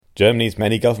Germany's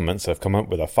many governments have come up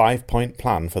with a 5-point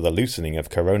plan for the loosening of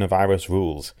coronavirus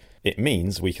rules. It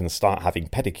means we can start having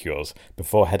pedicures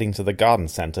before heading to the garden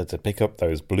centre to pick up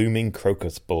those blooming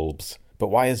crocus bulbs. But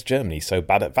why is Germany so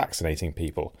bad at vaccinating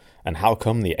people? And how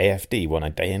come the AfD won a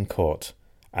day in court?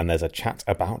 And there's a chat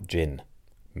about gin.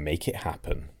 Make it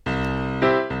happen.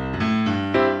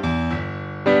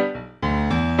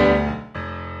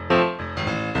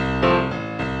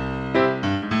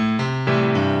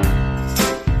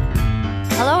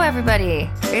 Everybody,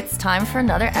 it's time for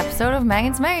another episode of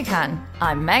Megan's Megacan.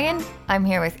 I'm Megan. I'm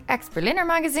here with ex-Berliner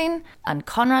magazine and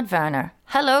Konrad Werner.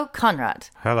 Hello, Konrad.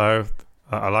 Hello.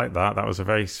 I like that. That was a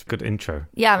very good intro.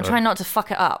 Yeah, I'm trying not to fuck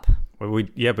it up. But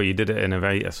you did it in a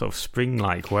very sort of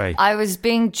spring-like way. I was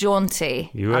being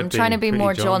jaunty. I'm trying to be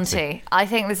more jaunty. I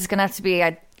think this is going to have to be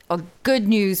a good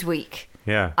news week.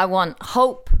 Yeah. I want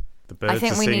hope. The birds I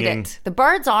think are we singing. need it. The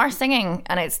birds are singing,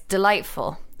 and it's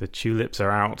delightful. The tulips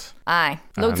are out. Aye.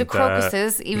 Loads of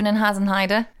crocuses, even in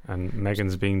Hasenheide. And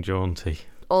Megan's being jaunty.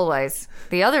 Always.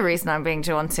 The other reason I'm being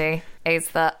jaunty is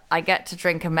that I get to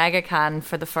drink a Megacan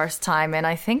for the first time in,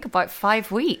 I think, about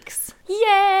 5 weeks.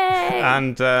 Yay!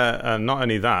 And not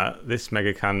only that, this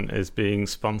Megacan is being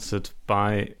sponsored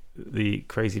by the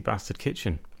Crazy Bastard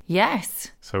Kitchen. Yes.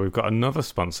 So we've got another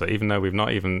sponsor, even though we've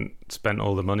not even spent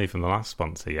all the money from the last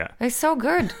sponsor yet. It's so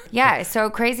good. Yeah, so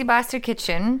Crazy Bastard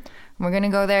Kitchen. We're going to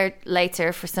go there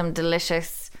later for some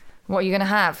delicious... What are you going to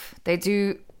have? They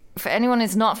do... For anyone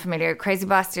who's not familiar, Crazy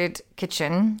Bastard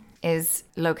Kitchen is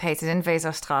located in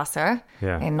Weserstrasse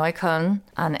in Neukölln,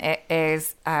 and it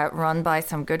is run by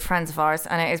some good friends of ours,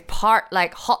 and it is part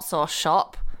like hot sauce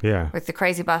shop with the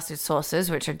Crazy Bastard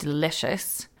sauces, which are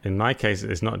delicious. In my case,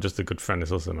 it's not just a good friend,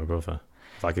 it's also my brother.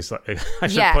 I should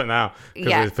point that out.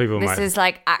 This is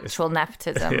like actual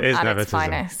nepotism it is at nepotism. its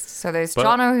finest. So there's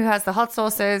Jono who has the hot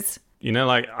sauces. You know,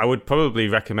 like, I would probably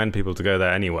recommend people to go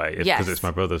there anyway, because it's my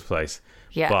brother's place.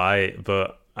 Yeah.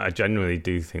 But I genuinely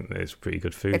do think that it's pretty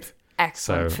good food. It's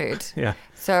excellent food. Yeah.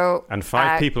 So and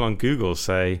 5 people on Google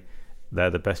say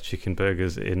they're the best chicken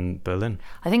burgers in Berlin.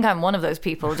 I think I'm one of those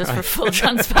people, just for full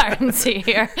transparency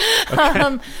here.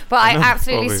 Okay. But I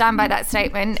absolutely stand by that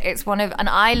statement. It's and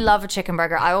I love a chicken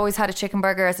burger. I always had a chicken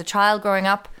burger as a child growing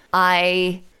up.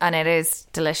 And it is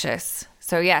delicious.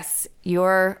 So yes,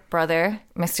 your brother,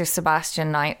 Mr.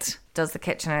 Sebastian Knight, does the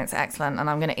kitchen and it's excellent. And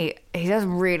I'm going to eat. He does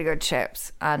really good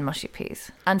chips and mushy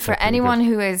peas. And for anyone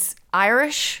who is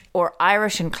Irish or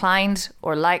Irish inclined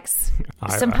or likes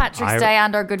St. Patrick's Day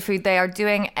and our good food, they are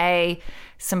doing a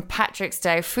St. Patrick's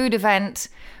Day food event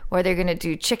where they're going to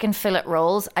do chicken fillet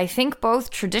rolls. I think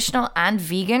both traditional and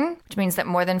vegan, which means that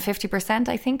more than 50%,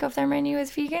 I think, of their menu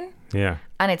is vegan. Yeah.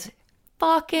 And it's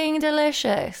fucking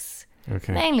delicious.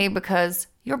 Okay. Mainly because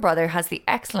your brother has the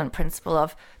excellent principle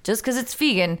of just because it's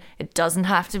vegan, it doesn't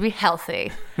have to be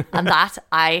healthy. And that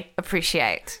I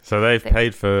appreciate. So they've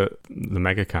paid for the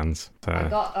Megacans. I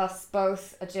got us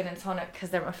both a gin and tonic because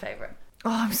they're my favourite.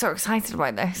 Oh, I'm so excited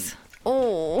about this.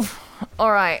 Oh,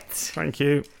 all right. Thank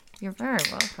you. You're very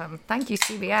welcome. Thank you,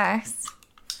 CBS.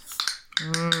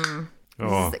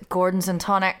 This is Gordon's and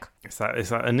tonic. It's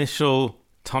that initial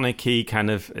tonic-y kind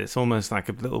of, it's almost like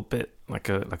a little bit like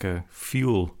a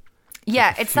fuel.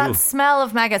 Yeah, it's that smell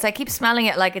of Megas. I keep smelling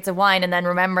it like it's a wine and then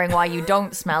remembering why you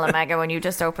don't smell a Mega when you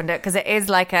just opened it, because it is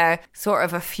like a sort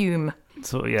of a fume.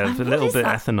 So yeah, it's a little bit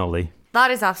ethanol-y. That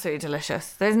is absolutely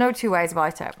delicious. There's no two ways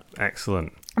about it.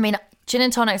 Excellent. I mean, gin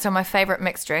and tonics are my favourite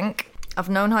mixed drink. I've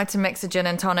known how to mix a gin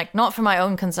and tonic, not for my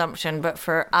own consumption, but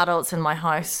for adults in my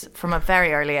house from a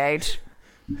very early age.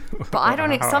 But I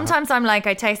don't... Sometimes I'm like,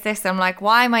 I taste this, I'm like,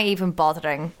 why am I even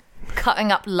bothering?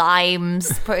 Cutting up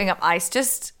limes, putting up ice,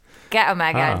 just get a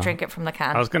Mega and drink it from the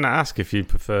can. I was going to ask if you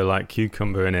prefer like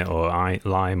cucumber in it or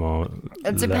lime or...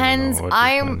 It depends.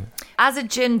 As a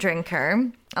gin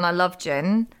drinker, and I love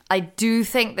gin, I do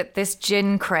think that this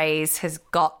gin craze has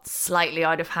got slightly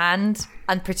out of hand,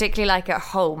 and particularly like at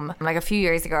home. Like a few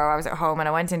years ago, I was at home and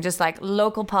I went in just like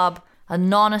local pub, a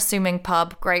non-assuming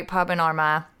pub, great pub in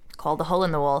Armagh called the Hole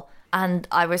in the Wall. And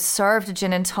I was served a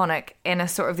gin and tonic in a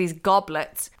sort of these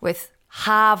goblets with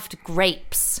halved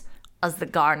grapes as the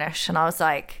garnish. And I was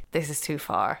like, this is too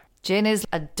far. Gin is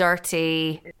a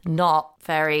dirty, not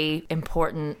very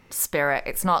important spirit.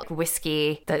 It's not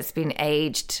whiskey that's been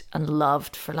aged and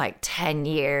loved for like 10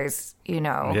 years, you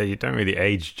know. Yeah, you don't really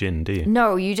age gin, do you?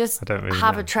 No, you just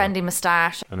have a trendy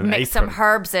moustache, mix some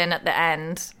herbs in at the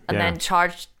end, and then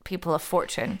charge people a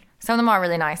fortune. Some of them are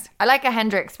really nice. I like a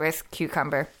Hendrix with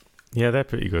cucumber. Yeah, they're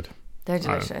pretty good. They're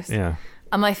delicious. Yeah.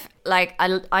 And I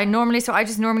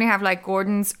just normally have like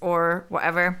Gordon's or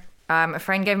whatever. A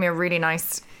friend gave me a really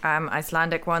nice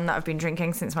Icelandic one that I've been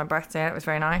drinking since my birthday. It was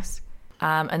very nice.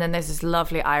 And then there's this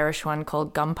lovely Irish one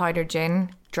called Gunpowder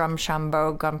Gin,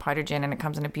 Drumshambo Gunpowder Gin, and it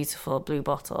comes in a beautiful blue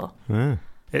bottle. Yeah.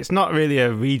 It's not really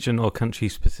a region or country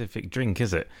specific drink,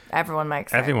 is it? Everyone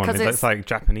makes it. Everyone. It's like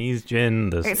Japanese gin.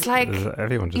 It's like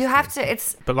everyone just. You have to.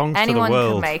 It's belongs anyone to the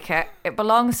world. Can make it. It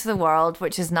belongs to the world,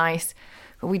 which is nice.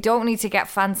 But we don't need to get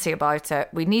fancy about it.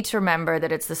 We need to remember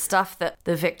that it's the stuff that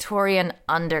the Victorian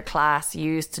underclass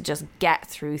used to just get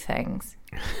through things.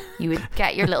 You would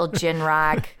get your little gin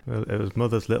rag. Well, it was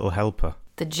mother's little helper.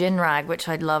 The gin rag, which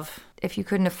I'd love. If you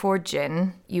couldn't afford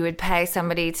gin, you would pay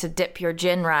somebody to dip your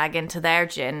gin rag into their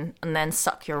gin and then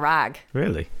suck your rag.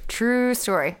 Really? True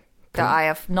story. That I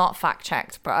have not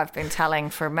fact-checked, but I've been telling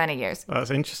for many years. Well, that's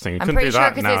interesting. You I'm couldn't pretty do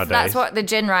that sure nowadays. That's what the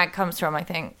gin rag comes from, I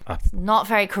think. It's not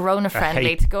very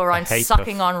corona-friendly to go around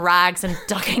sucking on rags and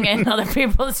ducking in other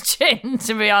people's gin,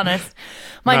 to be honest.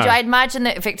 Mind you, I imagine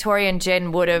that Victorian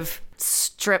gin would have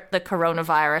stripped the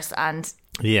coronavirus and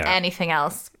anything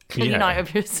else clean out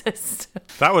of your system.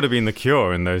 That would have been the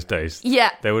cure in those days.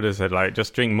 Yeah. They would have said, like,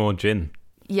 just drink more gin.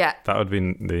 Yeah. That would have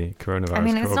been the coronavirus I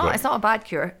mean, it's cure. not a bad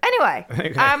cure. Anyway.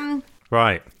 Okay.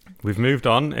 Right. We've moved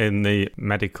on in the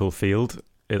medical field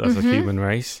as a human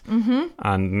race. Mm-hmm.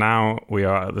 And now we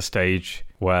are at the stage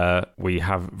where we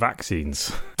have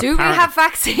vaccines. Do we have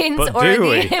vaccines? But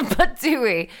do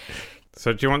we?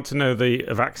 So do you want to know the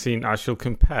vaccine? I shall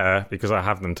compare because I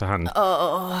have them to hand.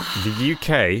 Oh. The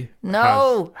UK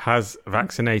has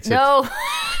vaccinated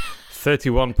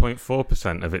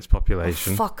 31.4% of its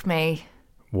population. Oh, fuck me.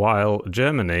 While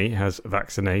Germany has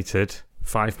vaccinated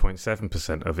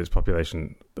 5.7% of its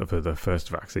population for the first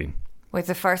vaccine. With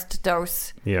the first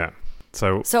dose. Yeah.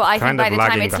 So I think by the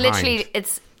time it's behind. literally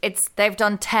it's they've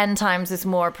done 10 times as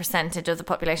more percentage of the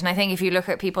population. I think if you look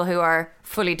at people who are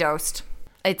fully dosed,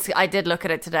 I did look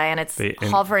at it today and it's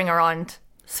hovering around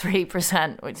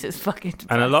 3%, which is fucking depressing.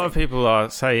 And a lot of people are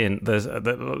saying a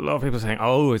lot of people are saying,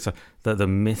 oh, it's that the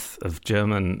myth of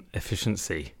German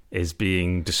efficiency is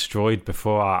being destroyed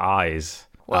before our eyes.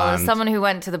 Well, as someone who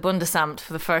went to the Bundesamt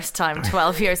for the first time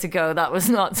 12 years ago, that was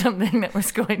not something that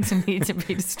was going to need to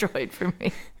be destroyed for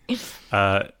me.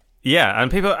 Yeah,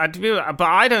 and people, but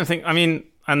I don't think, I mean,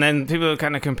 and then people are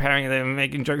kind of comparing, they're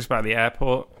making jokes about the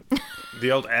airport,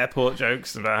 the old airport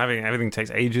jokes about having everything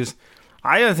takes ages.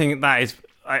 I don't think that is,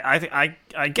 I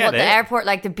get it. The airport,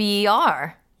 like the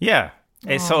BER? Yeah.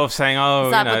 It's sort of saying,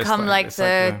 does that become like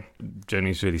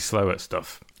Germany's really slow at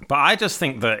stuff. But I just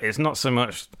think that it's not so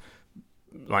much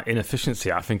like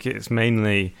inefficiency. I think it's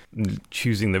mainly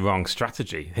choosing the wrong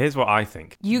strategy. Here's what I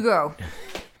think. You go.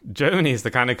 Germany is the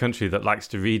kind of country that likes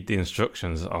to read the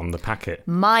instructions on the packet.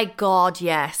 My God,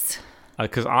 yes.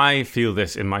 Because I feel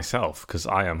this in myself, because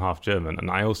I am half German. And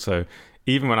I also,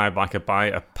 even when I buy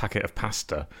a packet of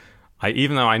pasta,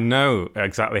 even though I know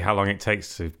exactly how long it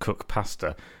takes to cook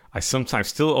pasta, I sometimes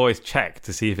still always check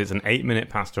to see if it's an 8-minute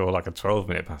pasta or like a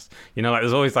 12-minute pasta. You know, like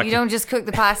there's always like... You don't just cook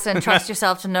the pasta and trust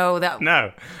yourself to know that...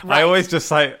 No. Right. I always just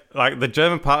like the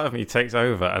German part of me takes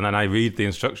over and then I read the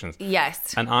instructions.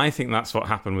 Yes. And I think that's what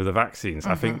happened with the vaccines.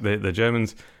 Mm-hmm. I think the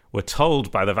Germans were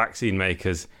told by the vaccine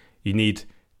makers, you need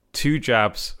 2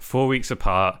 jabs 4 weeks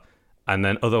apart and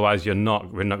then otherwise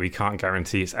we can't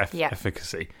guarantee its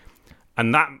efficacy.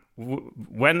 And that,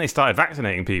 when they started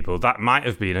vaccinating people, that might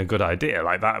have been a good idea.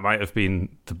 Like, that might have been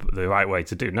the right way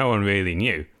to do. No one really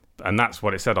knew. And that's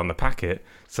what it said on the packet.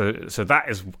 So that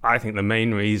is, I think, the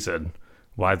main reason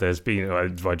why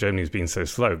why Germany's been so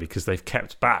slow, because they've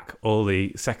kept back all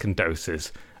the second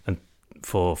doses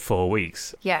for 4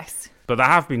 weeks. Yes. But there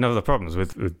have been other problems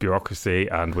with bureaucracy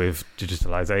and with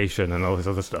digitalization and all this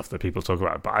other stuff that people talk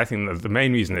about. But I think that the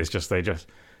main reason is just they just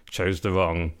chose the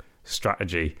wrong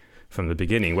strategy from the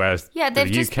beginning, whereas the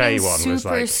UK one was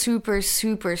like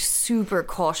super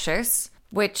cautious,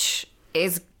 which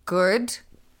is good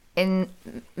in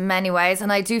many ways.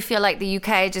 And I do feel like the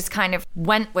UK just kind of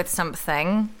went with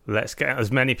something. Let's get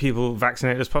as many people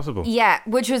vaccinated as possible. Yeah,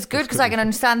 which was good because I can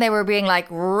understand they were being like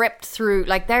ripped through.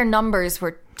 Like their numbers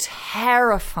were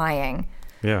terrifying.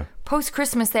 Yeah.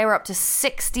 Post-Christmas, they were up to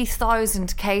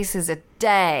 60,000 cases a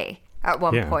day at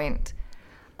one point.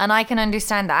 And I can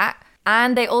understand that.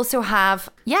 And they also have,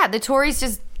 the Tories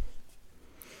just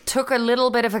took a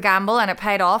little bit of a gamble and it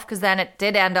paid off, because then it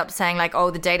did end up saying like, oh,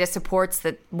 the data supports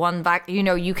that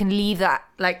you can leave that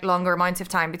like longer amounts of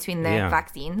time between the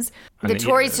vaccines. And the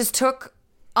Tories just took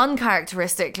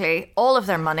uncharacteristically all of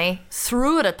their money,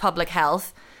 threw it at public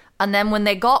health. And then when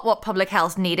they got what public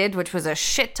health needed, which was a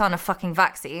shit ton of fucking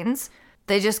vaccines,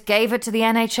 they just gave it to the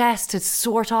NHS to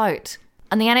sort out.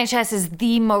 And the NHS is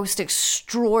the most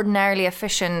extraordinarily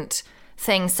efficient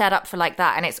thing set up for like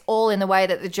that, and it's all in the way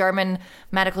that the German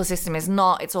medical system is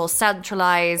not. It's all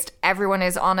centralized. Everyone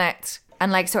is on it,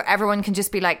 and like so everyone can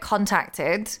just be like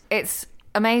contacted. It's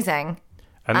amazing.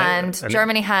 And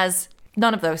Germany has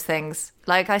none of those things.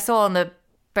 Like I saw on the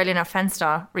Berliner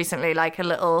Fenster recently, like a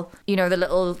little, the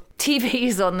little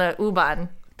TVs on the U-Bahn,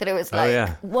 that it was like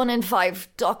 1 in 5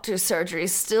 doctor's surgeries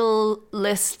still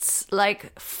lists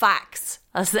like fax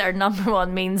as their number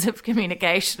one means of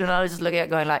communication. And I was just looking at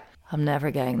it going like, I'm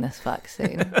never getting this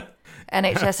vaccine.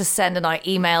 NHS is sending out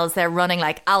emails. They're running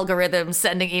like algorithms,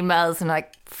 sending emails and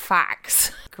like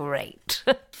fax. Great.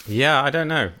 Yeah, I don't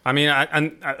know. I mean,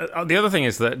 the other thing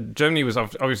is that Germany was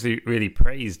obviously really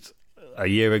praised a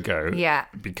year ago. Yeah.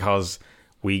 Because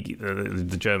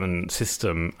the German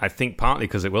system, I think partly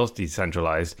because it was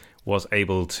decentralized, was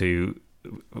able to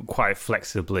quite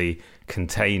flexibly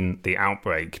contain the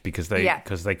outbreak because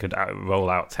they could roll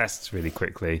out tests really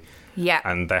quickly. Yeah.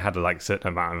 And they had like certain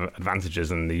amount of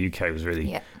advantages, and the UK was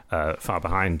really far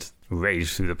behind,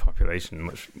 raged through the population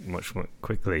much more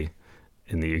quickly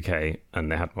in the UK, and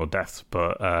they had more deaths.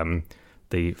 But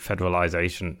the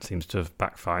federalisation seems to have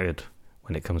backfired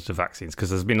when it comes to vaccines,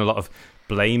 because there's been a lot of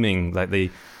blaming, like the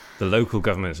local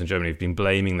governments in Germany have been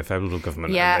blaming the federal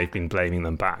government, and they've been blaming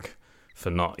them back for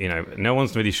not, no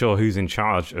one's really sure who's in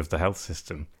charge of the health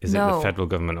system. Is it the federal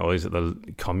government, or is it the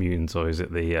communes, or is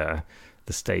it the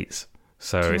states?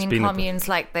 So do you it's mean been communes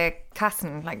like the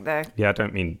Kassen, like the... Yeah, I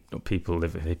don't mean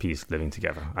hippies living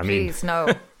together. Please,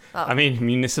 no. Oh. I mean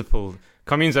municipal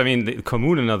communes. I mean the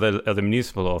Kommunen are the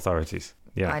municipal authorities.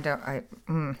 Yeah,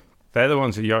 They're the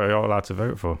ones who you're allowed to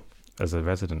vote for as a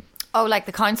resident. Oh, like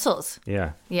the councils?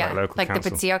 Yeah. Yeah, like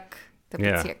council. the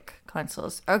Bezirk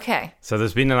councils. Okay. So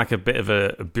there's been like a bit of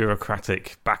a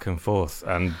bureaucratic back and forth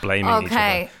and blaming each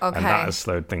other. And that has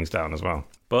slowed things down as well.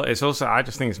 But it's also, I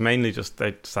just think it's mainly just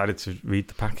they decided to read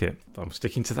the packet. I'm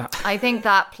sticking to that. I think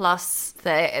that plus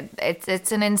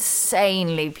it's an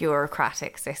insanely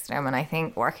bureaucratic system, and I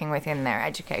think working within their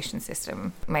education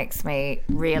system makes me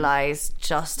realise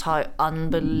just how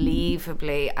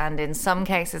unbelievably and in some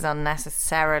cases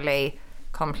unnecessarily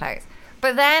complex.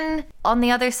 But then on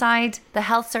the other side, the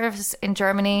health service in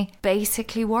Germany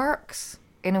basically works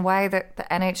in a way that the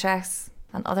NHS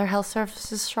and other health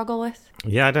services struggle with.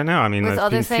 Yeah, I don't know. I mean, with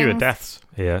there's been fewer deaths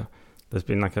here. There's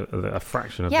been like a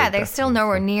fraction of they're still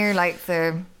nowhere near like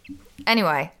the...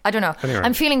 Anyway, I don't know.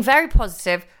 I'm feeling very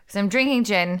positive because I'm drinking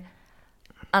gin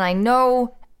and I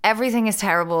know everything is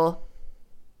terrible,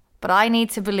 but I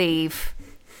need to believe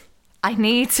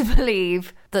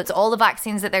that all the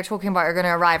vaccines that they're talking about are going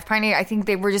to arrive. Apparently, I think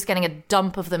they were just getting a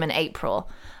dump of them in April.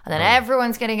 And then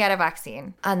everyone's going to get a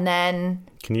vaccine. And then...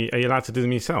 Are you allowed to do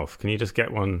them yourself? Can you just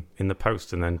get one in the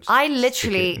post and then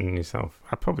stick it in yourself?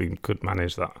 I probably could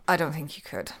manage that. I don't think you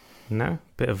could. No?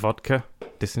 Bit of vodka,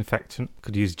 disinfectant.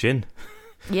 Could use gin.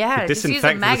 Yeah, just use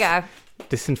a Mega.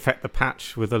 Disinfect the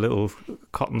patch with a little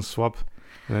cotton swab.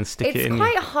 And then stick it in. It's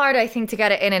quite hard, I think, to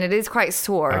get it in, and it is quite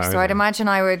sore. So I'd imagine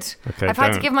I would... Okay, I've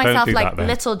had to give myself like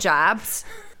little jabs.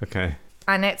 Okay.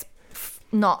 And it's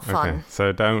not fun. Okay.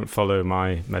 So don't follow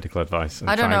my medical advice.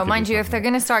 I don't know. Mind you, if they're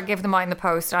going to start giving them out in the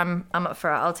post, I'm up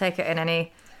for it. I'll take it in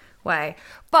any way.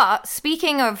 But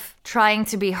speaking of trying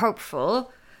to be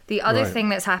hopeful, the other thing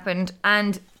that's happened,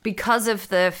 and because of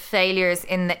the failures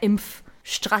in the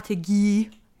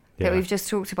Impfstrategie that we've just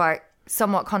talked about,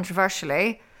 somewhat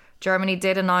controversially, Germany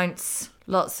did announce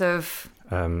lots of...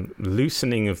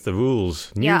 loosening of the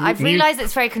rules. I've realised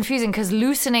it's very confusing because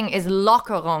loosening is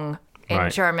Lockerung in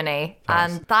Germany.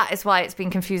 And that is why it's been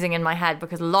confusing in my head,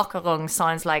 because Lockerung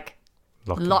sounds like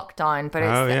lockdown, but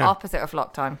it's the opposite of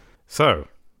lockdown. So...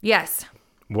 Yes.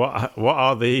 What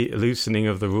are the loosening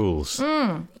of the rules?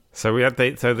 So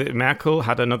the Merkel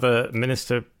had another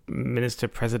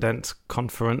minister-president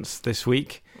conference this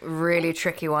week. Really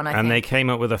tricky one, I think. And they came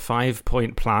up with a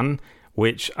 5-point plan,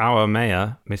 which our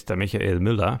mayor, Mr. Michael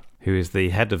Müller, who is the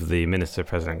head of the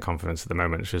Minister-President Conference at the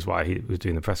moment, which is why he was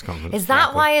doing the press conference. Is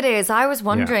that why it is? I was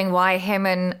wondering why him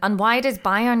and why does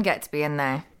Bayern get to be in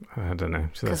there? I don't know.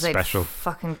 Because they'd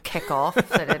fucking kick off if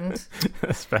they didn't.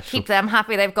 Special. Keep them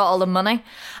happy, they've got all the money.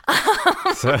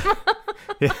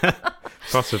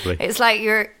 Possibly. It's like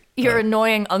your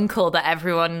annoying uncle that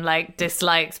everyone like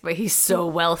dislikes, but he's so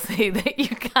wealthy that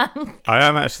you can't. I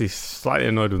am actually slightly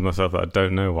annoyed with myself that I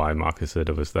don't know why Marcus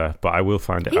Söder was there, but I will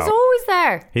find it out. He's always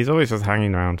there. He's always just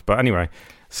hanging around. But anyway,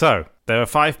 so there are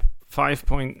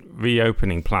 5-point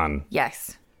reopening plan.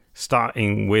 Yes.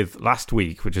 Starting with last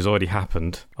week, which has already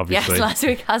happened, obviously. Yes, last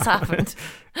week has happened.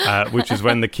 Which is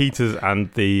when the Kitas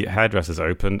and the hairdressers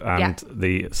opened and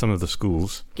some of the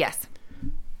schools. Yes.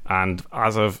 And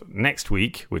as of next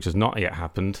week, which has not yet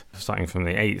happened, starting from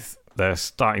the 8th, they're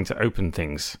starting to open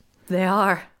things. They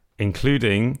are.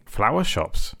 Including flower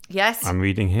shops. Yes. I'm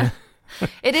reading here.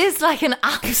 It is like an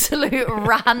absolute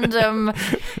random...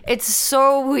 It's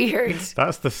so weird.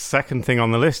 That's the second thing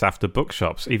on the list after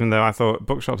bookshops, even though I thought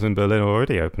bookshops in Berlin are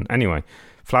already open. Anyway,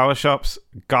 flower shops,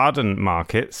 garden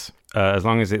markets, as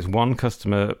long as it's one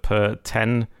customer per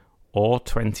 10 or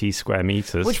 20 square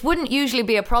meters. Which wouldn't usually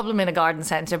be a problem in a garden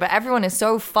centre, but everyone is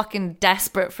so fucking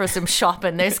desperate for some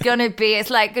shopping. There's going to be, it's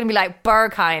like going to be like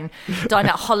Berghain down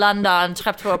at Hollanda and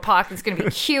Treptower Park. There's going to be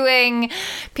queuing,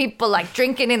 people like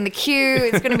drinking in the queue.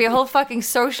 It's going to be a whole fucking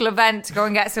social event to go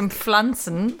and get some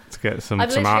pflanzen. To get some I've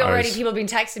tomatoes. literally already, people have been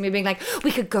texting me being like,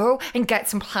 we could go and get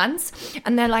some plants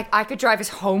and then like I could drive us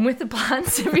home with the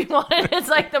plants if we wanted. It's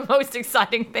like the most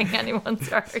exciting thing anyone's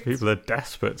heard. People are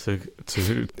desperate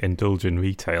to indulge in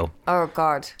retail. Oh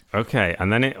God. Okay,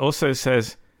 and then it also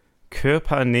says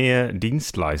Körpernähe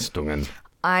Dienstleistungen.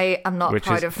 I am not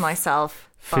proud of myself.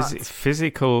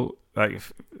 Physical, like...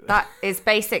 That is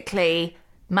basically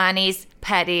manis,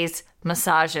 pedis,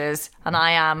 massages, and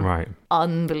I am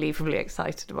unbelievably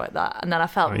excited about that. And then I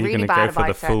felt really bad about it. Are you going to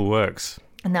go for the full works?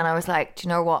 And then I was like, do you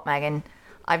know what, Megan?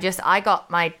 I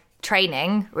got my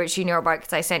training, which you know about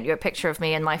because I sent you a picture of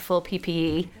me in my full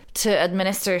PPE to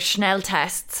administer Schnell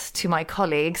tests to my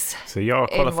colleagues. So you're a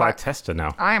qualified tester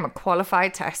now? I am a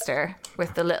qualified tester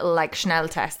with the little like Schnell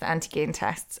test, the antigen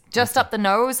tests. Just up the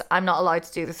nose, I'm not allowed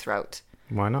to do the throat.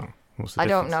 Why not? What's the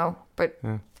difference? I don't know, but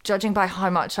judging by how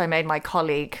much I made my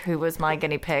colleague, who was my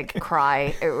guinea pig,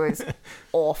 cry, it was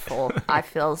awful. I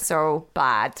feel so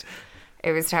bad.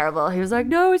 It was terrible. He was like,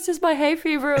 no, it's just my hay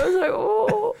fever. I was like,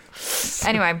 oh.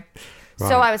 Anyway,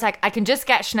 so I was like, I can just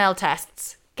get Schnell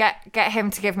tests. Get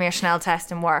him to give me a Schnell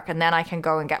test and work, and then I can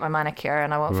go and get my manicure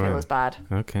and I won't feel as bad.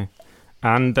 Okay.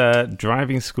 And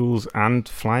driving schools and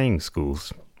flying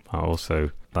schools are also,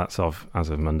 as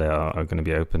of Monday, are going to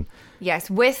be open.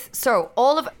 Yes, so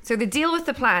the deal with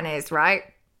the plan is, right,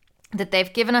 that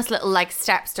they've given us little like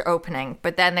steps to opening,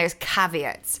 but then there's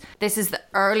caveats. This is the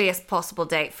earliest possible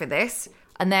date for this.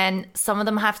 And then some of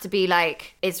them have to be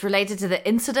like, it's related to the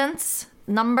incidence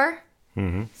number.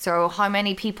 Mm-hmm. So how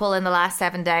many people in the last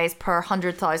 7 days per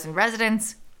 100,000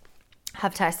 residents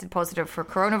have tested positive for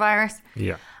coronavirus.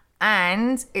 Yeah.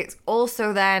 And it's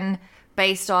also then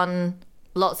based on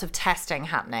lots of testing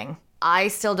happening. I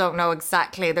still don't know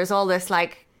exactly. There's all this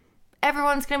like,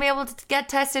 everyone's going to be able to get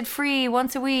tested free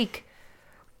once a week.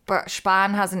 But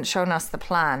Spahn hasn't shown us the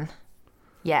plan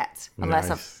yet, unless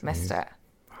I've missed it.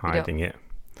 Hiding it.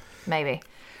 Maybe.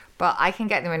 But I can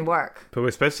get them in work. But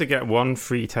we're supposed to get one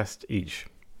free test each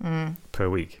per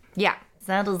week. Yeah,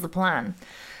 that is the plan.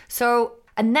 So,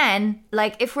 and then,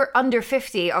 like, if we're under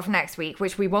 50 of next week,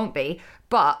 which we won't be,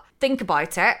 but think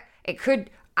about it, it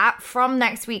could, from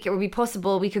next week, it would be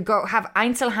possible we could go have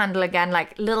Einzelhandel again,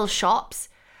 like little shops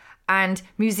and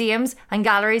museums and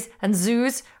galleries and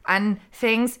zoos and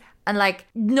things and like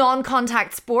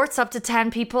non-contact sports up to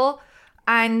 10 people.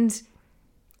 And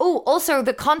also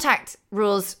the contact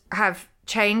rules have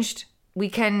changed. We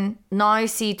can now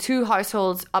see 2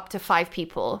 households up to 5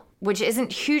 people, which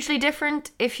isn't hugely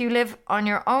different if you live on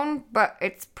your own, but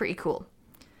it's pretty cool.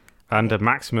 And a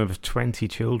maximum of 20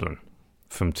 children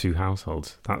from 2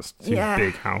 households. That's 2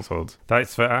 big households.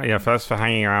 That's for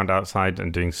hanging around outside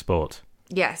and doing sport.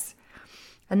 Yes.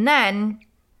 And then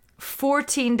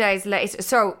 14 days later,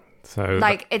 so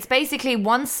like it's basically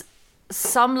once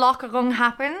some Lockerung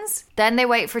happens, then they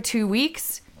wait for 2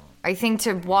 weeks, I think,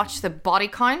 to watch the body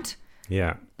count.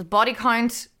 Yeah. The body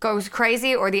count goes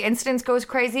crazy or the incidence goes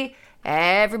crazy.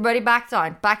 Everybody back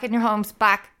down. Back in your homes.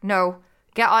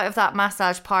 Get out of that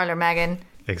massage parlour, Megan.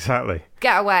 Exactly.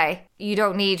 Get away. You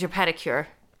don't need your pedicure.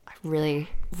 I really,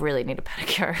 really need a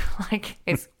pedicure. Like,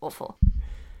 it's awful.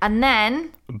 And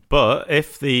then... But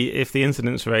if the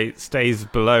incidence rate stays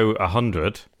below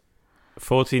 100...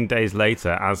 14 days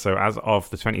later, as of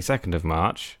the 22nd of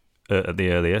March, at the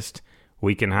earliest,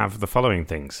 we can have the following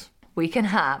things. We can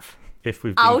have if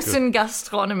we've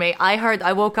Außengastronomie.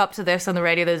 I woke up to this on the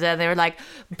radio the other day, and they were like,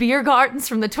 beer gardens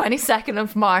from the 22nd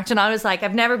of March. And I was like,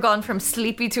 I've never gone from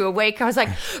sleepy to awake. I was like,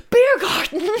 beer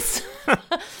gardens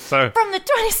so from the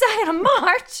 22nd of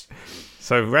March.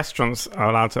 So restaurants are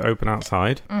allowed to open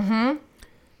outside. Mm-hmm.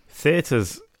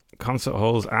 Theatres, concert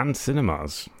halls and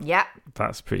cinemas. Yeah.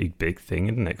 That's a pretty big thing,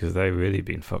 isn't it? Because they've really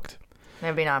been fucked.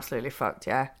 They've been absolutely fucked,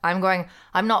 yeah. I'm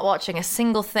not watching a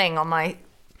single thing on my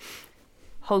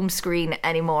home screen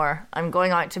anymore. I'm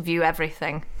going out to view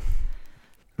everything.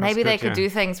 Maybe they could do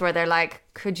things where they're like,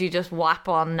 could you just whap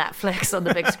on Netflix on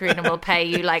the big screen and we'll pay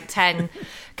you like 10.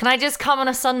 Can I just come on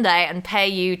a Sunday and pay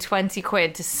you 20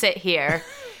 quid to sit here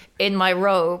in my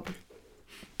robe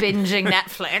binging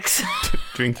Netflix?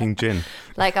 Drinking gin.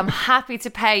 Like, I'm happy to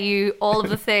pay you all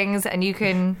of the things and you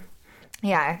can...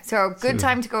 Yeah, so good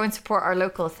time to go and support our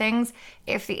local things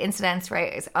if the incidence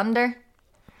rate is under.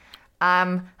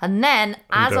 And then,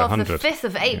 as of the 5th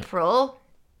of April...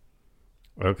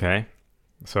 Okay.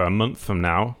 So a month from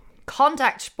now.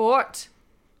 Kontaktsport.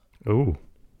 Ooh.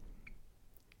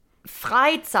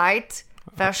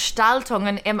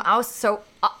 Freizeitveranstaltungen im Aus. So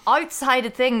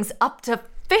outside things up to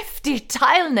 50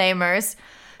 teilnehmers.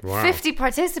 Wow. 50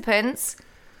 participants.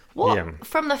 What? Yeah.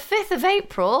 From the 5th of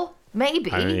April,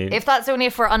 maybe. I mean, if that's only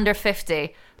for under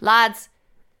 50. Lads,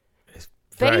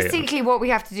 basically what we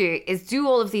have to do is do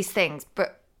all of these things,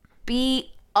 but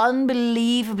be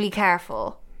unbelievably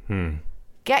careful.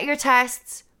 Get your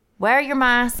tests, wear your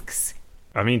masks.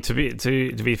 I mean, to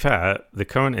be fair, the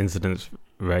current incidence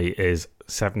rate is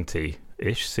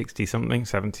 70-ish, 60-something,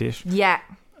 70-ish. Yeah.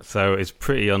 So it's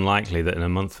pretty unlikely that in a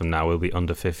month from now we'll be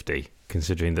under 50,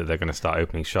 considering that they're going to start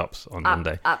opening shops on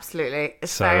Monday. Absolutely.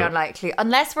 It's very unlikely.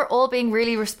 Unless we're all being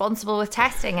really responsible with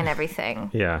testing and everything.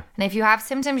 Yeah. And if you have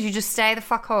symptoms, you just stay the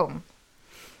fuck home.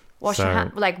 Wash your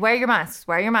hands. Like, wear your masks.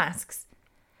 Wear your masks.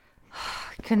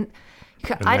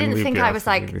 I didn't think I was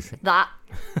like that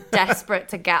desperate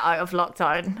to get out of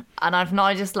lockdown, and I've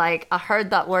now just like, I heard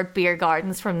that word beer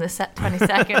gardens from the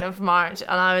 22nd of March,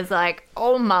 and I was like,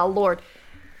 oh my lord.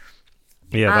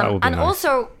 Yeah, that would be and nice.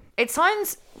 Also, it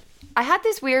sounds, I had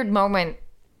this weird moment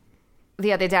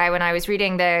the other day when I was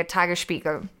reading the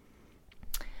Tagesspiegel,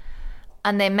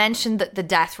 and they mentioned that the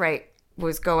death rate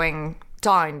was going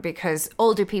down because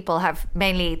older people have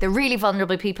mainly, the really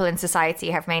vulnerable people in society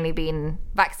have mainly been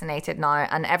vaccinated now,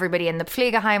 and everybody in the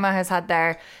Pflegeheime has had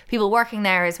their, people working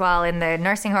there as well in the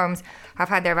nursing homes have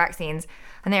had their vaccines,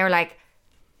 and they were like,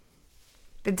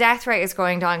 the death rate is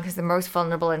going down because the most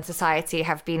vulnerable in society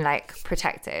have been like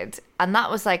protected. And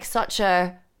that was like such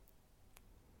like,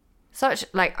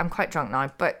 I'm quite drunk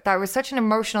now, but that was such an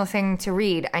emotional thing to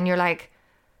read, and you're like,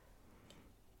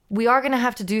 we are going to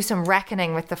have to do some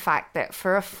reckoning with the fact that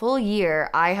for a full year,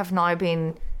 I have now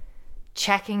been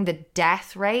checking the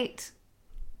death rate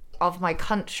of my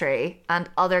country and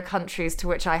other countries to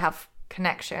which I have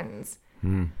connections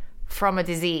from a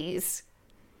disease.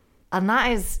 And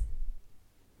that's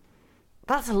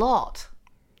a lot.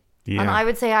 Yeah. And I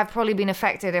would say I've probably been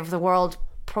affected of the world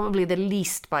probably the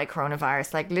least by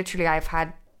coronavirus. Like, literally, I've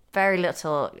had very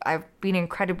little. I've been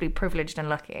incredibly privileged and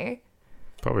lucky.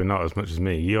 Probably not as much as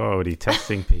me. You're already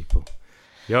testing people.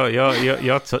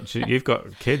 You're touching. You've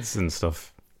got kids and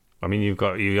stuff. I mean, you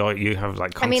have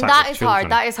like contact. I mean, that is hard.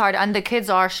 That is hard, and the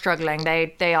kids are struggling.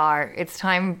 They are. It's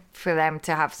time for them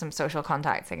to have some social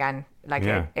contacts again. Like,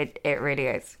 yeah. it really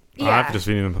is. Yeah. I've just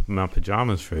been in my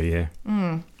pajamas for a year.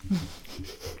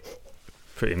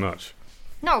 Pretty much.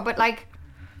 No, but like,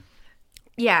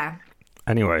 yeah.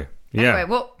 Anyway, yeah.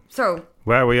 Well, so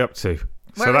where are we up to?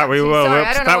 So that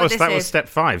was step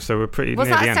 5. So we're pretty near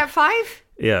the end. Was that step 5?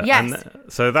 Yeah. Yes. And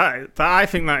so that I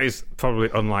think that is probably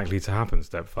unlikely to happen.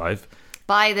 Step 5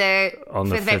 by the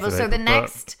 5th of April. So the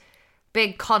next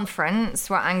big conference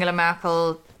where Angela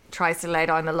Merkel tries to lay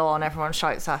down the law and everyone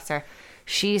shouts at her.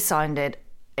 She sounded.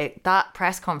 That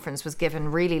press conference was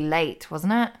given really late,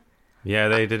 wasn't it? Yeah,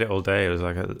 they did it all day. It was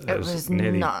like it was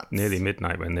nearly nuts. Nearly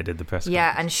midnight when they did the press conference.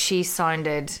 Yeah, and she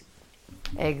sounded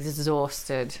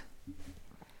exhausted.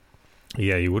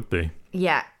 Yeah, you would be.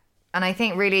 Yeah. And I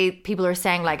think really people are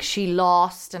saying like she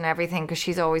lost and everything because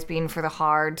she's always been for the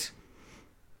hard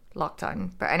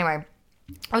lockdown. But anyway.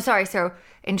 Oh, sorry. So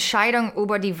Entscheidung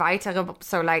über die weitere...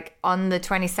 So like on the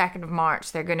 22nd of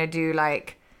March, they're going to do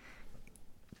like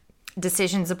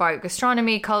decisions about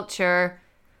gastronomy, culture,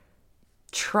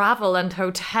 travel and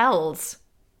hotels.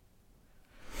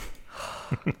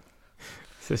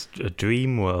 Is this a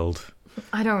dream world?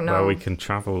 I don't know. Where we can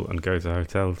travel and go to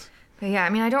hotels. But yeah,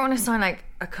 I mean, I don't want to sound like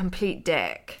a complete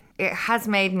dick. It has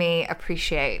made me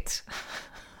appreciate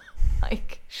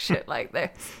like shit like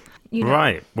this. You know?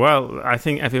 Right. Well, I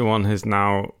think everyone is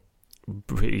now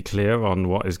pretty clear on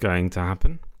what is going to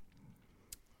happen.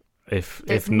 There's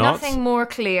if not, nothing more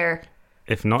clear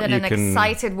than an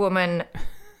excited woman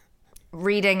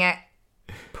reading it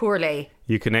poorly.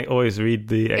 You can always read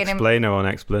the explainer on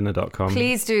explainer.com.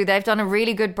 Please do. They've done a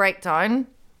really good breakdown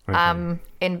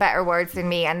in better words than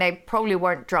me, and they probably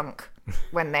weren't drunk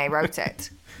when they wrote it.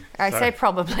 I say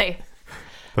probably.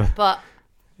 But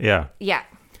yeah. Yeah.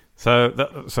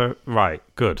 So right,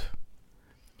 good.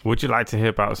 Would you like to hear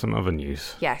about some other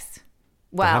news? Yes.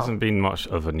 Well, there hasn't been much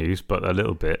other news, but a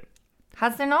little bit.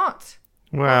 Has there not?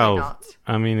 Well, not.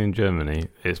 I mean, in Germany,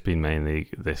 it's been mainly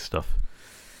this stuff.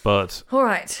 But all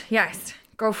right, yes,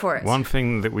 go for it. One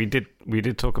thing that we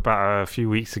did talk about a few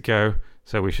weeks ago,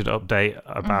 so we should update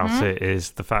about it,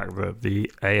 is the fact that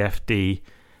the AFD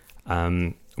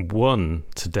won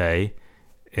today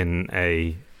in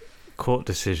a court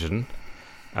decision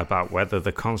about whether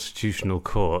the Constitutional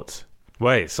Court...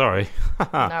 Wait, sorry.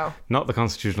 No. Not the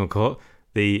Constitutional Court.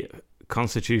 The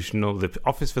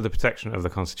Office for the Protection of the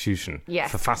Constitution.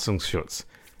 Yes. Verfassungsschutz,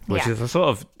 which is a sort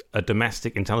of a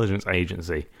domestic intelligence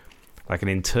agency, like an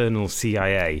internal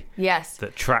CIA. Yes.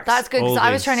 That tracks. That's good, because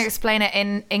I was trying to explain it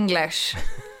in English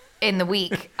in the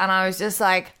week, and I was just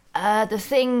like, the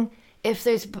thing, if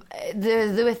there's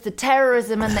with the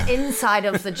terrorism and the inside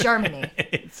of the Germany.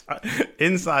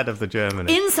 Inside of the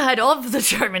Germany. Inside of the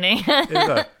Germany.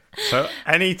 So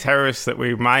any terrorists that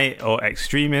we might, or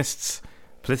extremists,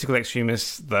 political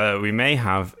extremists that we may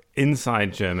have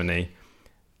inside Germany,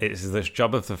 it's the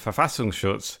job of the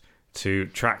Verfassungsschutz to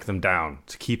track them down,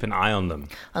 to keep an eye on them.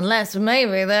 Unless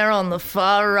maybe they're on the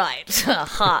far right.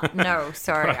 No,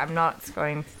 sorry, I'm not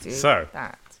going to do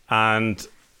that. And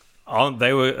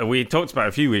we talked about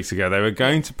a few weeks ago, they were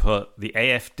going to put the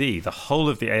AFD, the whole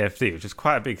of the AFD, which is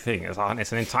quite a big thing. It's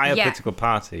an entire political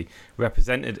party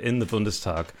represented in the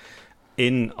Bundestag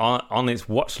on its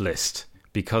watch list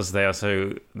because they have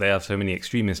so many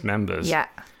extremist members. Yeah.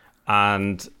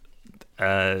 And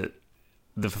the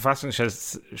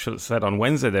Verfassungsschutz said on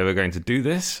Wednesday they were going to do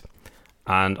this,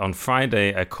 and on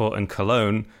Friday a court in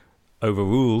Cologne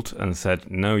overruled and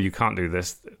said, no, you can't do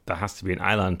this. There has to be an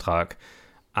Eilantrag.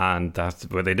 And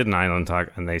they did an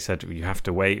Eilantrag, and they said you have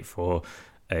to wait for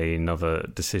another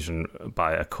decision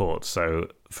by a court. So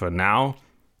for now,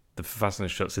 the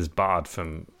Verfassungsschutz is barred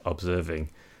from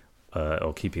observing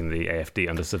or keeping the AFD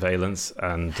under surveillance.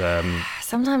 And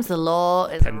sometimes the law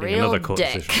is a real another court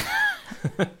dick. Decision.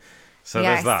 So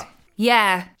there's that.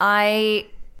 Yeah, I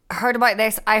heard about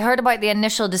this. I heard about the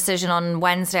initial decision on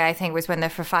Wednesday, I think, was when the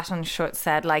Verfassungsschutz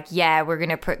said, we're going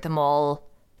to put them all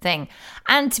thing.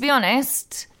 And to be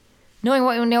honest, knowing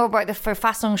what we know about the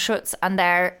Verfassungsschutz and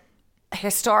their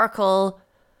historical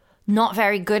not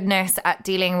very goodness at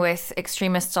dealing with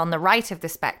extremists on the right of the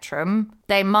spectrum,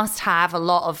 they must have a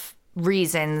lot of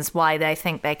reasons why they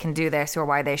think they can do this or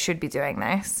why they should be doing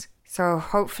this. So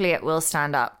hopefully it will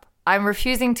stand up. I'm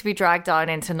refusing to be dragged down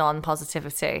into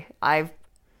non-positivity. It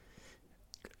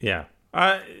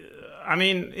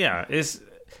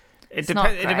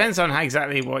depends on how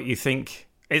exactly what you think.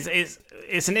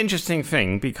 It's an interesting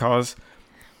thing because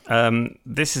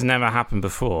this has never happened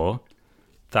before,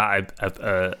 that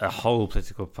a whole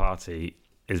political party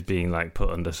is being put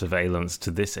under surveillance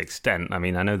to this extent. I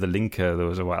mean, I know the Linke, there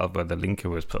was a while where the Linke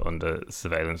was put under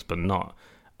surveillance, but not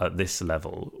at this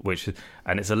level.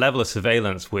 And it's a level of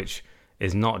surveillance which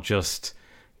is not just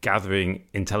gathering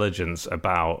intelligence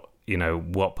about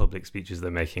what public speeches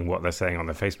they're making, what they're saying on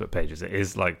their Facebook pages. It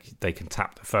is they can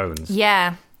tap the phones.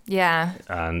 Yeah.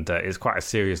 And it's quite a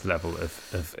serious level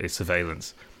of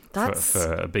surveillance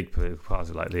for a big political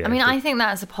party like the AFD. I mean, I think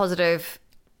that's a positive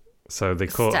So the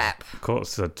court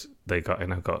said they got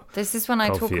This is when I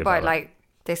talk about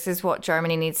this is what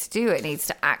Germany needs to do. It needs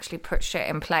to actually put shit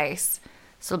in place.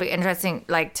 So it'll be interesting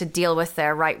to deal with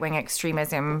their right-wing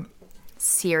extremism,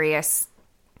 serious,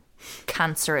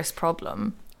 cancerous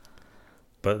problem.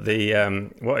 But the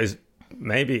what is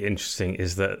maybe interesting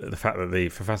is that the fact that the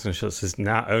Verfassungsschutz has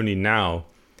only now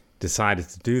decided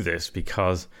to do this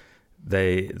because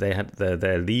they had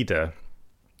their leader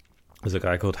was a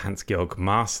guy called Hans-Georg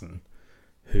Maaßen,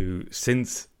 who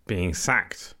since being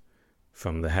sacked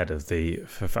from the head of the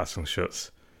Verfassungsschutz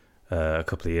a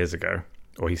couple of years ago,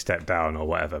 or he stepped down or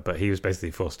whatever, but he was basically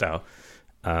forced out.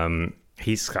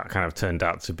 He's kind of turned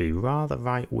out to be rather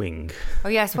right-wing. Oh,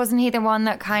 yes. Wasn't he the one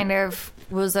that kind of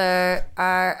was a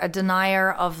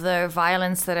denier of the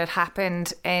violence that had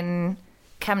happened in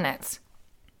Chemnitz?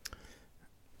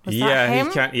 Was that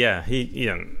him?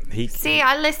 He. See,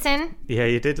 I listen. Yeah,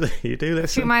 you do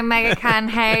listen. To my Megacan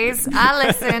haze. I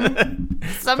listen.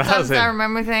 Sometimes I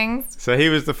remember things. So he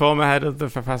was the former head of the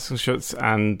Verfassungsschutz,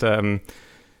 and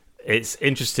it's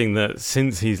interesting that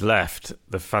since he's left,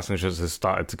 the Verfassungsschutz has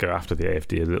started to go after the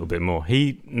AFD a little bit more.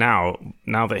 He now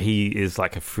that he is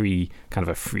like a free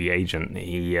agent,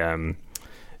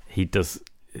 he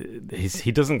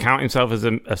doesn't count himself as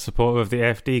a supporter of the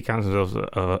AFD. He counts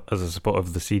himself as a supporter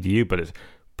of the CDU, but it's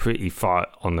pretty far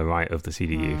on the right of the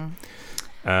CDU.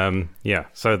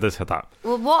 So there's that.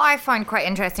 Well, what I find quite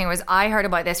interesting was I heard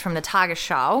about this from the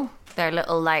Tagesschau, their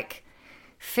little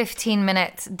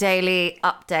 15-minute daily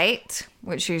update,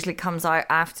 which usually comes out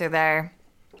after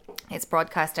it's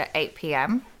broadcast at 8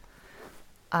 p.m.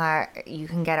 You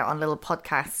can get it on little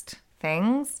podcast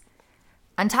things.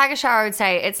 And Tagesschau, I would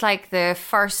say, it's like the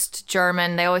first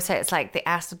German, they always say it's like the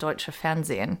erste deutsche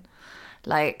Fernsehen.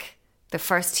 Like the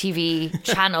first TV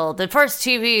channel, the first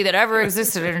TV that ever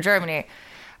existed in Germany.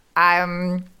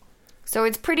 So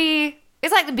it's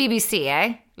like the BBC,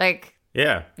 eh? Like,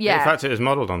 yeah. In fact, it was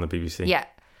modelled on the BBC. Yeah.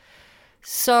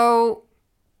 So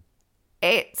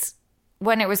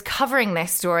when it was covering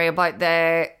this story about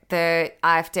the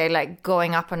AfD like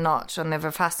going up a notch on the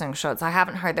Verfassungsschutz, I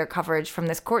haven't heard their coverage from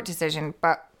this court decision,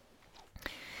 but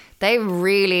they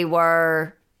really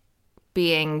were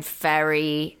being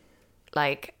very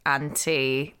like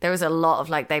anti. There was a lot of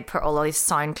like, they put all these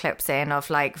sound clips in of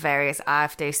like various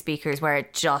AfD speakers where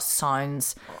it just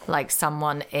sounds like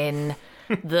someone in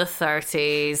the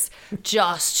 30s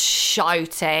just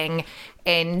shouting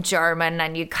in German,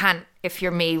 and you can't, if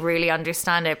you're me, really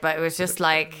understand it, but it was just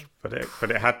like, but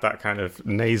it had that kind of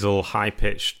nasal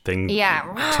high-pitched thing,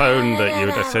 tone that you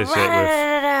would associate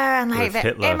and like with the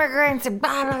Hitler. Immigrants and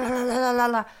blah, blah, blah, blah, blah,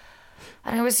 blah.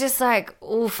 And it was just like,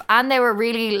 oof. And they were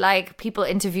really like, people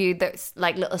interviewed that's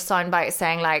like little sound bites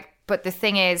saying like, but the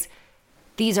thing is,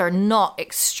 these are not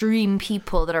extreme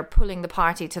people that are pulling the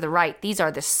party to the right. These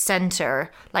are the centre.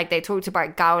 Like they talked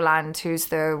about Gauland, who's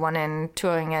the one in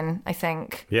Thüringen, I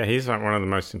think. Yeah, he's like one of the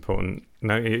most important.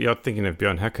 No, you're thinking of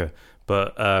Björn Höcke,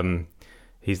 but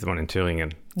he's the one in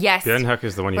Thüringen. Yes. Björn Höcke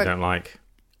is the one you don't like.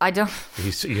 I don't.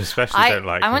 You especially don't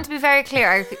like. I want to be very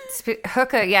clear.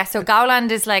 Höcke, yeah. So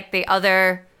Gauland is like the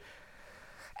other.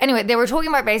 Anyway, they were talking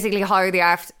about basically how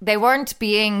they weren't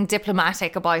being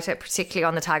diplomatic about it, particularly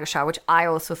on the Tagesschau, which I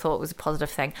also thought was a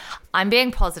positive thing. I'm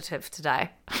being positive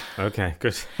today. Okay,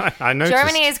 good. I noticed.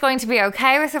 Germany is going to be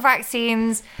okay with the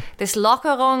vaccines. This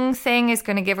Lockerung thing is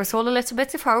going to give us all a little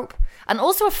bit of hope. And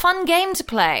also a fun game to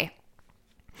play.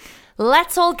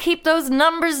 Let's all keep those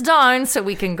numbers down so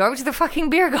we can go to the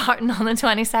fucking beer garden on the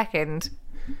 22nd.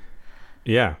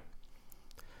 Yeah.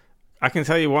 I can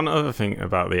tell you one other thing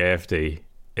about the AfD.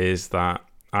 Is that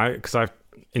because I've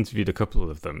interviewed a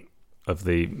couple of them, of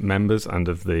the members and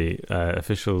of the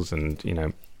officials and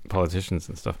politicians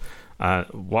and stuff.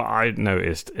 What I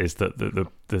noticed is that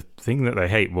the thing that they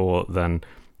hate more than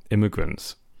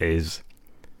immigrants is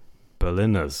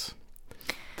Berliners.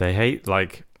 They hate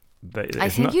like. I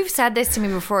think you've said this to me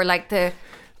before, like the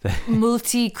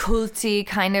multi-culti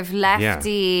kind of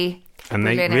lefty. Yeah. And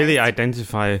they really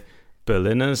identify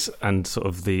Berliners, and sort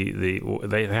of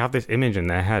they have this image in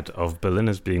their head of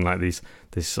Berliners being like this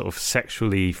sort of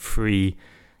sexually free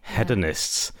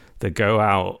hedonists that go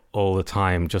out all the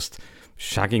time just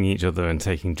shagging each other and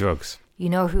taking drugs. You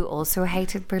know who also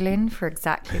hated Berlin for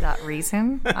exactly that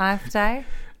reason, AfD?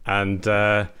 And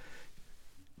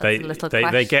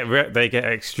they get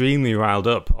extremely riled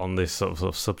up on this sort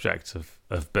of subject of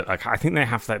but like I think they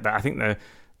have that. I think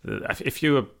if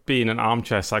you were being an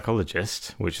armchair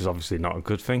psychologist, which is obviously not a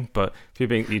good thing, but if you're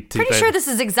being... Pretty sure this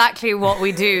is exactly what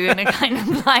we do in a kind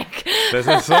of like... There's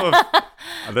a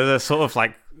sort of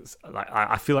like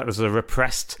I feel like there's a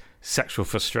repressed sexual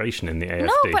frustration in the AfD.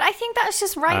 No, but I think that's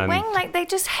just right-wing. Like they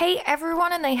just hate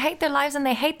everyone and they hate their lives and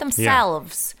they hate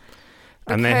themselves.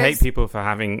 Yeah. And they hate people for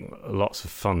having lots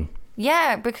of fun.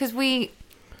 Yeah, because we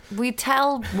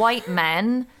tell white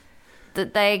men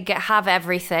that they have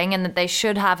everything and that they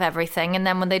should have everything, and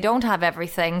then when they don't have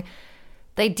everything,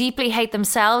 they deeply hate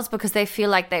themselves because they feel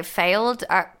like they've failed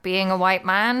at being a white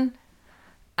man,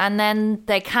 and then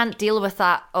they can't deal with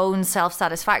that own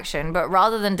self-satisfaction. But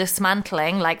rather than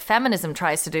dismantling, like feminism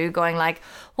tries to do, going like,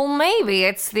 well, maybe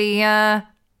it's the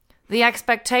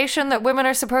expectation that women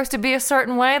are supposed to be a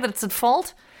certain way that's at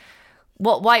fault.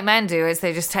 What white men do is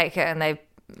they just take it and they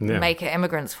make it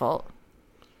immigrants' fault.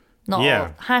 Not all.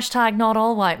 Hashtag not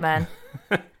all white men.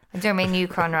 I don't mean you,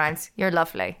 Conrad. You're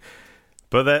lovely.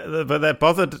 But they're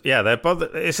bothered. Yeah, they're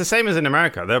bothered. It's the same as in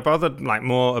America. They're bothered like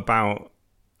more about,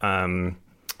 like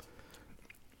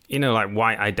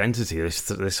white identity. This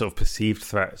sort of perceived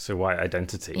threat to white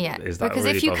identity. Yeah, because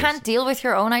if you can't deal with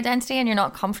your own identity and you're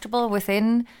not comfortable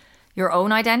within your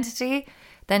own identity,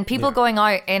 then people going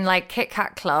out in like Kit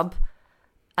Kat Club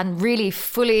and really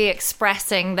fully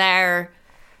expressing their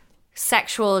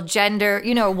sexual, gender,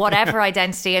 whatever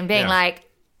identity, and being like,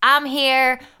 I'm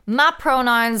here, my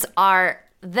pronouns are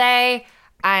they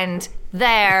and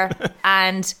there,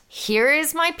 and here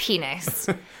is my penis.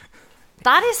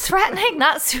 That is threatening.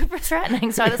 That's super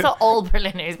threatening. So that's not all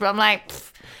Berliners, but I'm like,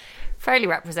 fairly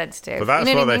representative. But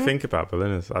that's what they think about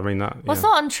Berliners. I mean, that. Well, it's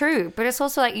not untrue, but it's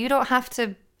also like, you don't have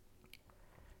to,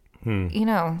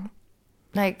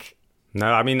 Like, no,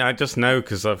 I mean, I just know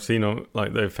because I've seen on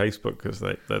like their Facebook because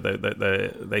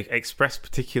they express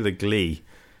particular glee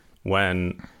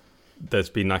when there's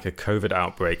been like a COVID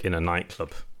outbreak in a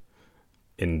nightclub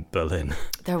in Berlin.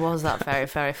 There was that very,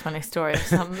 very funny story.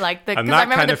 Some like because And I that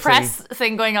remember kind the of press thing-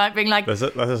 thing going on, being like, There's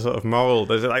a sort of moral.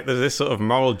 There's this sort of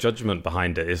moral judgment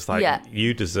behind it. It's like Yeah.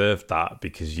 you deserved that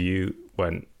because you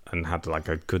went and had like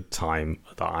a good time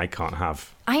that I can't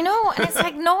have. I know, and it's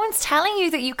like no one's telling you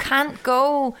that you can't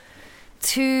go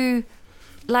to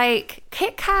like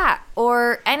Kit Kat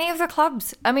or any of the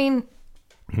clubs. I mean,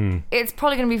 it's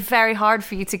probably going to be very hard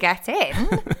for you to get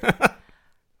in.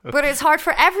 But it's hard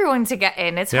for everyone to get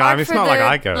in. It's Yeah, hard I mean, it's for not the, like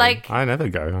I go. like, I never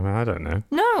go. I mean, I don't know.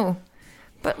 no.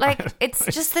 But like it's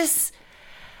just this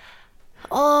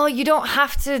you don't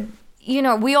have to,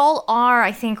 we all are,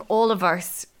 I think all of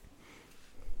us,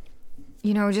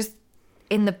 just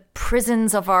in the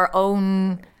prisons of our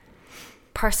own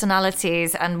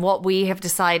personalities and what we have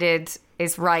decided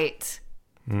is right.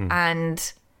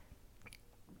 And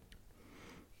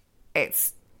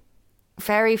it's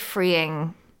very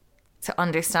freeing to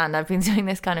understand. I've been doing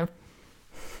this kind of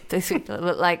this week,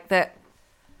 like that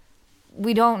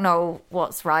we don't know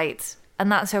what's right,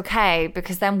 and that's okay,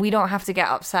 because then we don't have to get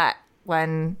upset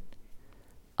when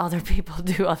other people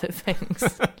do other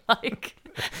things. Like,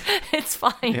 it's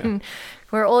fine. Yeah.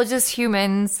 We're all just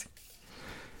humans,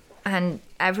 and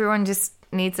everyone just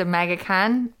needs a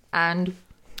Megacan. And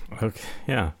Okay,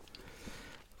 yeah.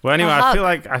 Well, anyway, I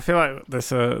feel like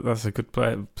that's a good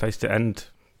place to end.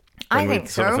 I When think we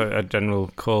sort so. of a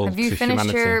general call Have you to finished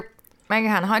humanity. your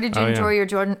Megacan? How did you enjoy your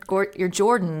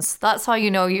Jordans? That's how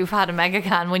you know you've had a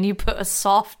Megacan, when you put a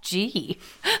soft G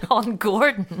on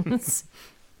Gordon's.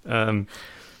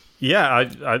 Yeah,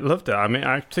 I loved it. I mean,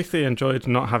 I particularly enjoyed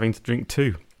not having to drink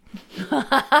two.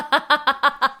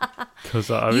 Because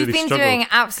I really You've been struggled. doing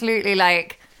absolutely,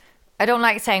 like, I don't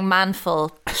like saying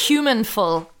manful,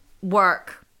 humanful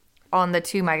work on the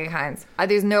 2 Megacans.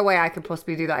 There's no way I could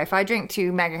possibly do that. If I drink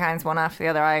 2 Megacans one after the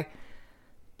other, I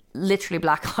literally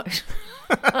black out.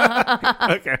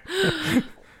 Okay.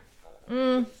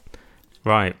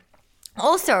 Right.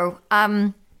 Also,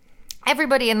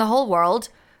 everybody in the whole world,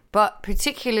 but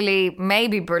particularly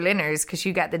maybe Berliners, because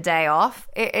you get the day off,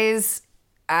 it is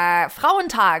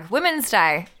Frauentag, Women's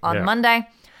Day on Yeah. Monday.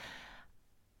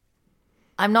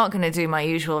 I'm not going to do my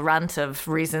usual rant of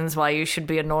reasons why you should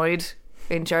be annoyed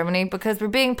in Germany, because we're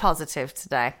being positive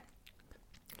today.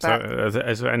 So,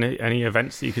 is there any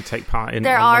events that you could take part in?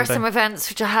 There on are Monday? some events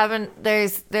which I haven't.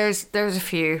 There's a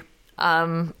few.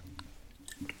 I'm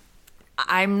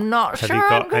not Have you sure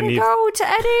got I'm going any- to go to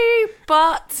any,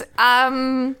 but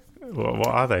What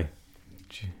are they?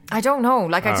 I don't know.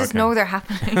 Like, I just okay. know they're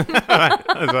happening.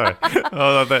 Sorry.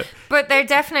 Oh, But they're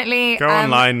definitely Go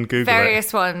online, Google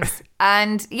various ones,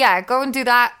 and yeah, go and do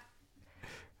that.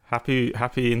 Happy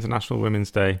International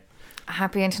Women's Day.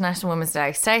 Happy International Women's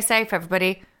Day. Stay safe,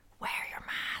 everybody. Wear your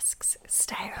masks.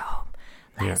 Stay at home.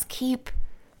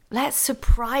 Let's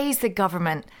surprise the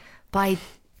government by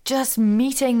just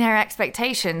meeting their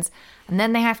expectations, and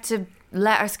then they have to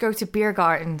let us go to beer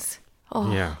gardens.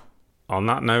 Oh, Yeah. On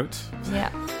that note, yeah.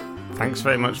 thanks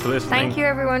very much for listening. Thank you,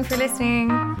 everyone, for listening.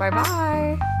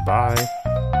 Bye-bye. Bye.